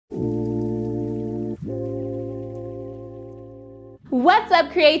What's up,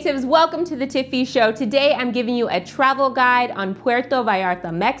 creatives? Welcome to the Tiffy Show. Today I'm giving you a travel guide on Puerto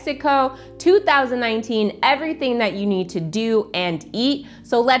Vallarta, Mexico, 2019, everything that you need to do and eat.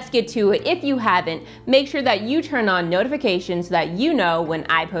 So let's get to it. If you haven't, make sure that you turn on notifications so that you know when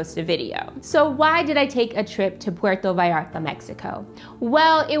I post a video. So why did I take a trip to Puerto Vallarta, Mexico?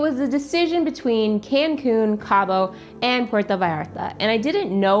 Well, it was a decision between Cancun, Cabo, and Puerto Vallarta. And I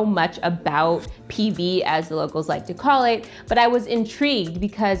didn't know much about PV, as the locals like to call it, but I was intrigued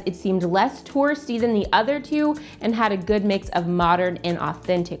because it seemed less touristy than the other two and had a good mix of modern and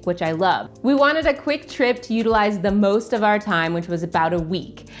authentic, which I love. We wanted a quick trip to utilize the most of our time, which was about a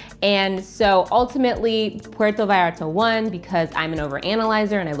week. And so ultimately Puerto Vallarta won because I'm an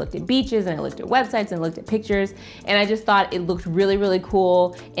overanalyzer and I looked at beaches and I looked at websites and I looked at pictures and I just thought it looked really, really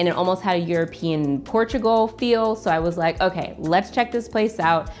cool and it almost had a European Portugal feel. So I was like, okay, let's check this place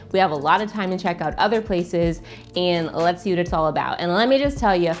out. We have a lot of time to check out other places and let's see what it's all about. And let me just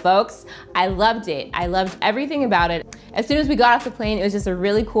tell you folks, I loved it. I loved everything about it. As soon as we got off the plane, it was just a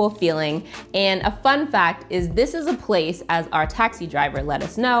really cool feeling. And a fun fact is this is a place, as our taxi driver let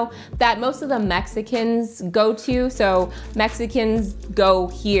us know, that most of the Mexicans go to. So Mexicans go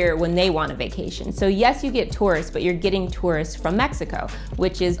here when they want a vacation. So yes, you get tourists, but you're getting tourists from Mexico,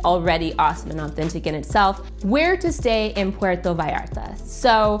 which is already awesome and authentic in itself. Where to stay in Puerto Vallarta?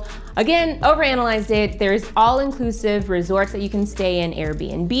 So again, overanalyzed it. There's all-inclusive resorts that you can stay in,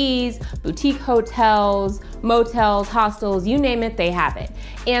 Airbnbs, boutique hotels, motels, hostels, you name it, they have it.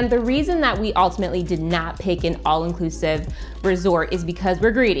 And the reason that we ultimately did not pick an all-inclusive resort is because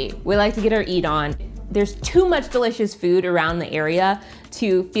we're greedy. We like to get our eat on. There's too much delicious food around the area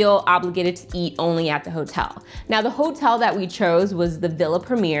to feel obligated to eat only at the hotel. Now, the hotel that we chose was the Villa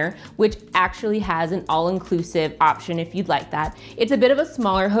Premier, which actually has an all-inclusive option if you'd like that. It's a bit of a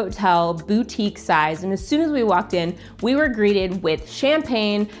smaller hotel, boutique size, and as soon as we walked in, we were greeted with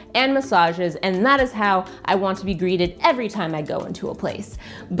champagne and massages, and that is how I want to be greeted every time I go into a place.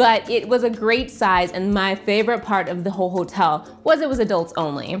 But it was a great size, and my favorite part of the whole hotel was it was adults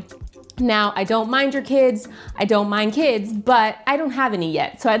only. Now, I don't mind your kids, I don't mind kids, but I don't have any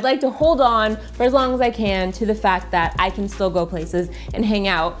yet. So I'd like to hold on for as long as I can to the fact that I can still go places and hang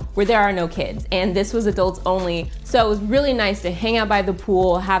out where there are no kids. And this was adults only. So it was really nice to hang out by the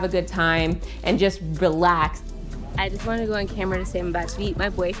pool, have a good time, and just relax. I just wanted to go on camera to say I'm about to beat my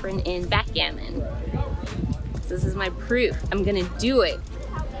boyfriend in backgammon. So this is my proof. I'm gonna do it,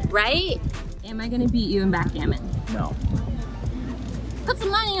 right? Am I gonna beat you in backgammon? No. Put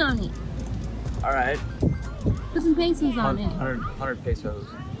some money on me. All right. Put some pesos on it. 100 pesos.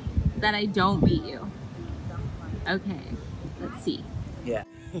 That I don't beat you. Okay, let's see. Yeah.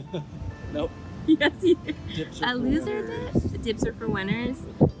 Nope. Yes, you do. Dips are A for loser winners. dip? The dips are for winners.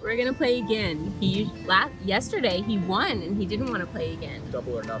 We're gonna play again. Yesterday he won and he didn't want to play again.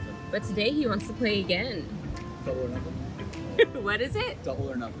 Double or nothing. But today he wants to play again. Double or nothing. What is it?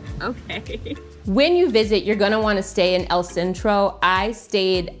 Double or nothing. Okay. When you visit, you're gonna wanna stay in El Centro. I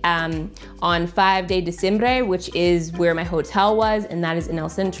stayed on 5 de Diciembre, which is where my hotel was, and that is in El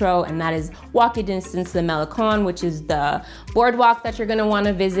Centro, and that is walking distance to the Malecon, which is the boardwalk that you're gonna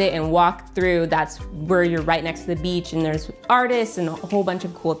wanna visit and walk through. That's where you're right next to the beach, and there's artists and a whole bunch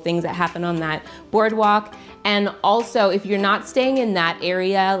of cool things that happen on that boardwalk. And also, if you're not staying in that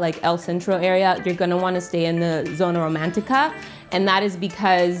area, like El Centro area, you're gonna wanna stay in the Zona Romantica, and that is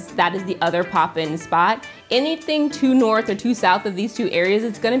because that is the other pop-in spot. Anything too north or too south of these two areas,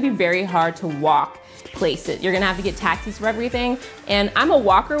 it's gonna be very hard to walk places. You're gonna have to get taxis for everything, and I'm a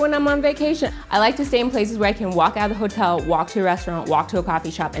walker when I'm on vacation. I like to stay in places where I can walk out of the hotel, walk to a restaurant, walk to a coffee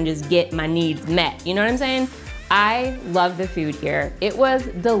shop, and just get my needs met. You know what I'm saying? I love the food here. It was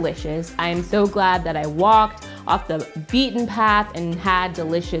delicious. I am so glad that I walked off the beaten path and had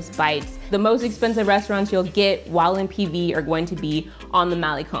delicious bites. The most expensive restaurants you'll get while in PV are going to be on the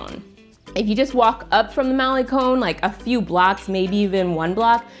Malecon. If you just walk up from the Malecon, like a few blocks, maybe even one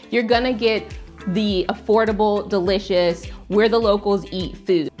block, you're gonna get the affordable, delicious, where the locals eat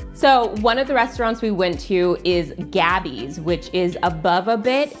food. So one of the restaurants we went to is Gabby's, which is above a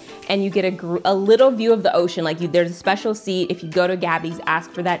bit, and you get a little view of the ocean. Like there's a special seat. If you go to Gabby's,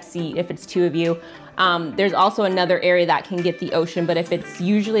 ask for that seat if it's two of you. There's also another area that can get the ocean, but if it's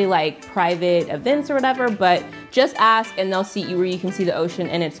usually like private events or whatever, but just ask and they'll seat you where you can see the ocean,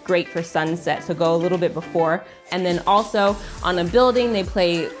 and it's great for sunset, so go a little bit before. And then also on a building, they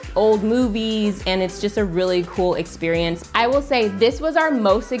play old movies, and it's just a really cool experience. I will say this was our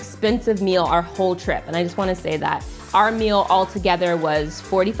most expensive meal our whole trip, and I just wanna say that. Our meal altogether was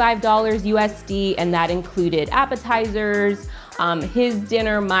 $45 USD, and that included appetizers, his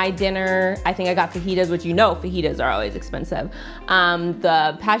dinner, my dinner. I think I got fajitas, which you know fajitas are always expensive.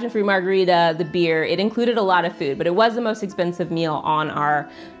 The passion fruit margarita, the beer, it included a lot of food, but it was the most expensive meal on our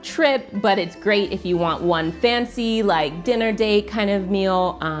trip, but it's great if you want one fancy like dinner date kind of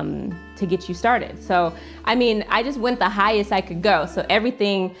meal to get you started. So, I mean, I just went the highest I could go. So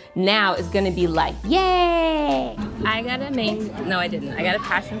everything now is gonna be like, yay! I got a no I didn't. I got a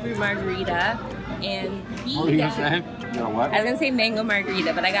passion fruit margarita and What were you saying? You know what? I was gonna say mango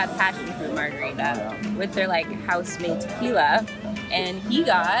margarita, but I got passion fruit margarita with their like house-made tequila. And he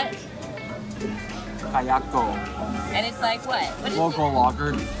got Kayako. and it's like what? What is Local it?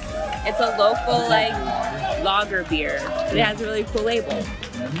 lager. It's a local like lager beer. But it has a really cool label.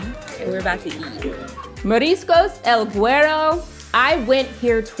 And we're about to eat. Mariscos El Güero. I went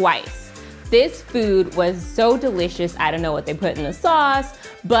here twice. This food was so delicious. I don't know what they put in the sauce,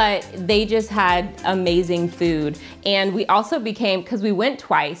 but they just had amazing food. And we also became, because we went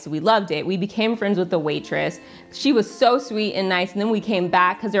twice, we loved it. We became friends with the waitress. She was so sweet and nice. And then we came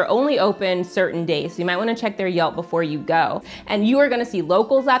back because they're only open certain days. So you might want to check their Yelp before you go. And you are going to see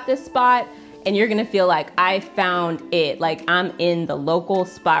locals at this spot. And you're gonna feel like I found it, like I'm in the local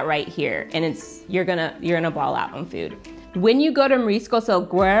spot right here, and you're gonna ball out on food. When you go to Mariscos El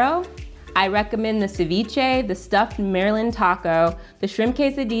Güero, I recommend the ceviche, the stuffed Maryland taco, the shrimp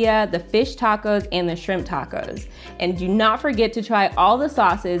quesadilla, the fish tacos, and the shrimp tacos. And do not forget to try all the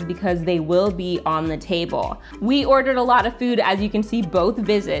sauces because they will be on the table. We ordered a lot of food, as you can see, both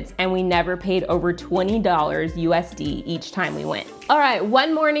visits, and we never paid over $20 USD each time we went. All right,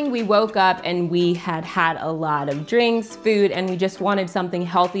 one morning we woke up and we had a lot of drinks, food, and we just wanted something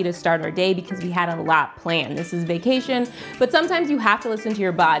healthy to start our day because we had a lot planned. This is vacation, but sometimes you have to listen to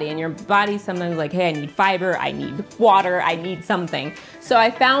your body, and your body's sometimes like, hey, I need fiber, I need water, I need something. So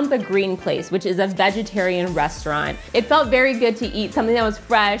I found the Green Place, which is a vegetarian restaurant. It felt very good to eat something that was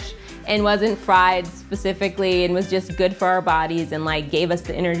fresh and wasn't fried specifically and was just good for our bodies and like gave us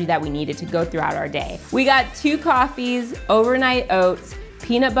the energy that we needed to go throughout our day. We got 2 coffees, overnight oats,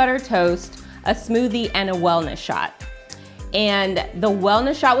 peanut butter toast, a smoothie, and a wellness shot. And the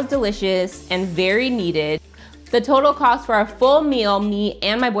wellness shot was delicious and very needed. The total cost for a full meal, me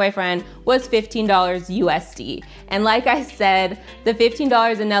and my boyfriend, was $15 USD. And like I said, the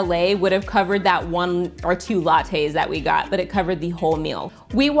 $15 in LA would have covered that 1 or 2 lattes that we got, but it covered the whole meal.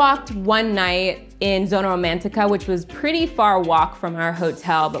 We walked one night in Zona Romantica, which was pretty far walk from our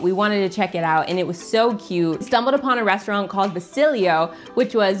hotel, but we wanted to check it out and it was so cute. We stumbled upon a restaurant called Basilio,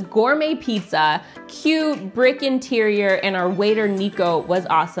 which was gourmet pizza, cute brick interior, and our waiter Nico was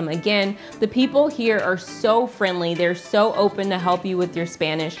awesome. Again, the people here are so friendly. They're so open to help you with your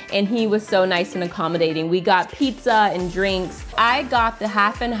Spanish, and he was so nice and accommodating. We got pizza and drinks. I got the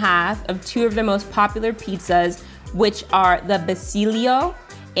half and half of 2 of the most popular pizzas, which are the Basilio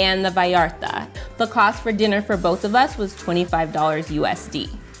and the Vallarta. The cost for dinner for both of us was $25 USD.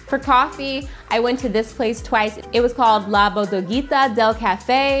 For coffee, I went to this place twice. It was called La Bodeguita del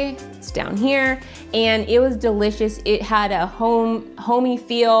Café. It's down here, and it was delicious. It had a homey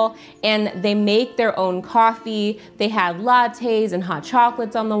feel, and they make their own coffee. They had lattes and hot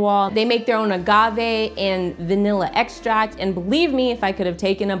chocolates on the wall. They make their own agave and vanilla extract, and believe me, if I could have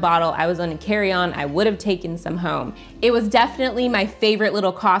taken a bottle, I was on a carry-on, I would have taken some home. It was definitely my favorite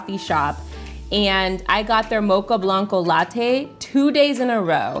little coffee shop. And I got their Mocha Blanco latte 2 days in a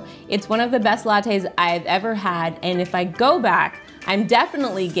row. It's one of the best lattes I've ever had, and if I go back, I'm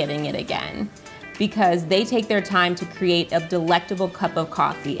definitely getting it again because they take their time to create a delectable cup of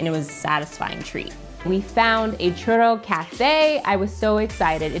coffee, and it was a satisfying treat. We found a churro cafe. I was so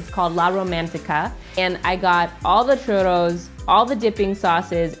excited. It's called La Romantica, and I got all the churros, all the dipping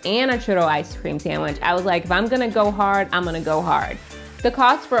sauces, and a churro ice cream sandwich. I was like, if I'm gonna go hard, I'm gonna go hard. The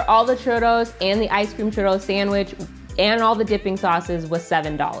cost for all the churros and the ice cream churro sandwich and all the dipping sauces was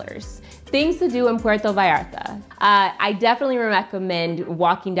 $7. Things to do in Puerto Vallarta. I definitely recommend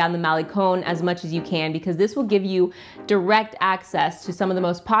walking down the Malecon as much as you can because this will give you direct access to some of the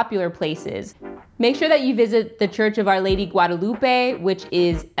most popular places. Make sure that you visit the Church of Our Lady Guadalupe, which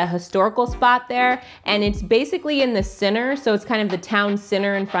is a historical spot there, and it's basically in the center, so it's kind of the town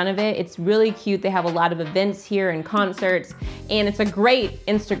center in front of it. It's really cute. They have a lot of events here and concerts, and it's a great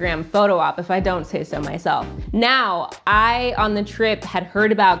Instagram photo op, if I don't say so myself. Now, I, on the trip, had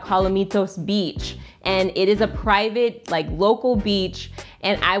heard about Colomitos Beach, and it is a private, like, local beach,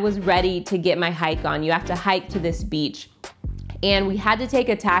 and I was ready to get my hike on. You have to hike to this beach. and we had to take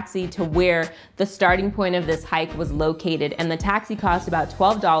a taxi to where the starting point of this hike was located, and the taxi cost about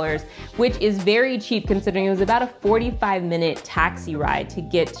 $12, which is very cheap considering it was about a 45-minute taxi ride to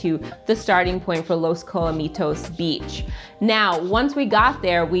get to the starting point for Los Colomitos Beach. Now, once we got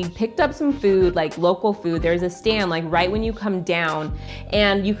there, we picked up some food, like local food. There's a stand like right when you come down,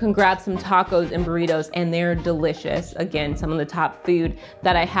 and you can grab some tacos and burritos, and they're delicious. Again, some of the top food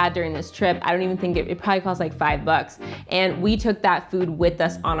that I had during this trip. I don't even think it probably cost like $5. And we took that food with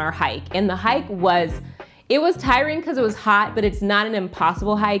us on our hike. And the hike it was tiring because it was hot, but it's not an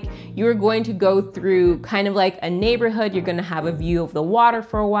impossible hike. You're going to go through kind of like a neighborhood. You're gonna have a view of the water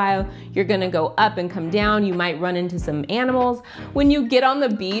for a while. You're gonna go up and come down. You might run into some animals. When you get on the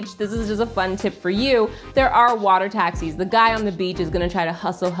beach, this is just a fun tip for you, there are water taxis. The guy on the beach is gonna try to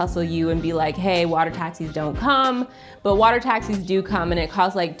hustle you and be like, hey, water taxis don't come. But water taxis do come, and it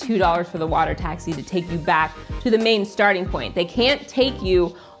costs like $2 for the water taxi to take you back to the main starting point. They can't take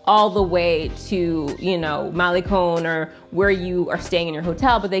you all the way to, you know, Malecon or where you are staying in your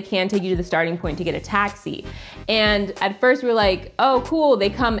hotel, but they can take you to the starting point to get a taxi. And at first we were like, oh cool, they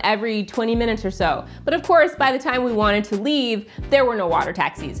come every 20 minutes or so. But of course, by the time we wanted to leave, there were no water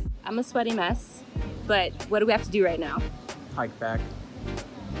taxis. I'm a sweaty mess, but what do we have to do right now? Hike back.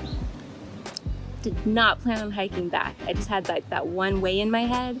 Did not plan on hiking back. I just had like that one way in my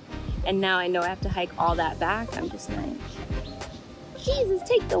head, and now I know I have to hike all that back. I'm just like, Jesus,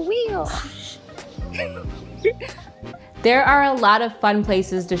 take the wheel. There are a lot of fun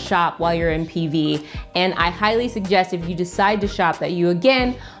places to shop while you're in PV, and I highly suggest if you decide to shop that you,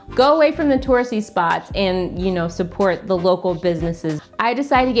 again, go away from the touristy spots and, you know, support the local businesses. I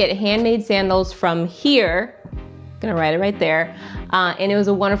decided to get handmade sandals from here. Gonna write it right there. And it was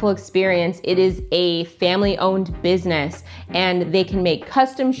a wonderful experience. It is a family-owned business, and they can make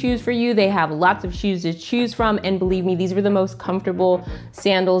custom shoes for you. They have lots of shoes to choose from, and believe me, these were the most comfortable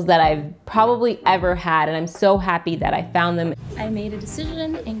sandals that I've probably ever had, and I'm so happy that I found them. I made a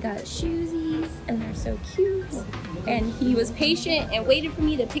decision and got shoesies, and they're so cute. And he was patient and waited for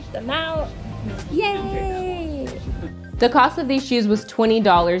me to pick them out. Yay! The cost of these shoes was $20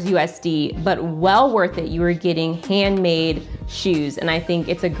 USD, but well worth it. You were getting handmade shoes, and I think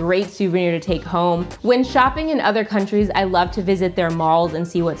it's a great souvenir to take home. When shopping in other countries, I love to visit their malls and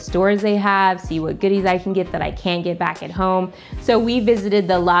see what stores they have, see what goodies I can get that I can't get back at home. So we visited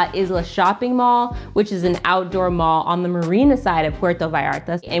the La Isla shopping mall, which is an outdoor mall on the marina side of Puerto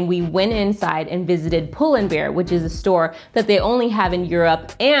Vallarta, and we went inside and visited Pull & Bear, which is a store that they only have in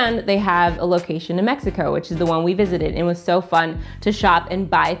Europe, and they have a location in Mexico, which is the one we visited. It was so fun to shop and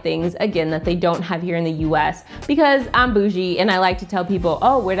buy things, again, that they don't have here in the US, because I'm bougie and I like to tell people,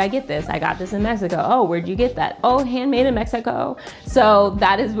 oh, where'd I get this? I got this in Mexico. Oh, where'd you get that? Oh, handmade in Mexico. So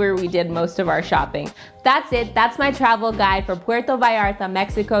that is where we did most of our shopping. That's it. That's my travel guide for Puerto Vallarta,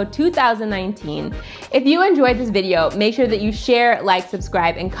 Mexico 2019. If you enjoyed this video, make sure that you share, like,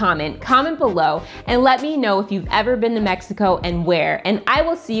 subscribe, and comment. Comment below and let me know if you've ever been to Mexico and where. And I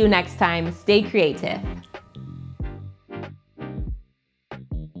will see you next time. Stay creative.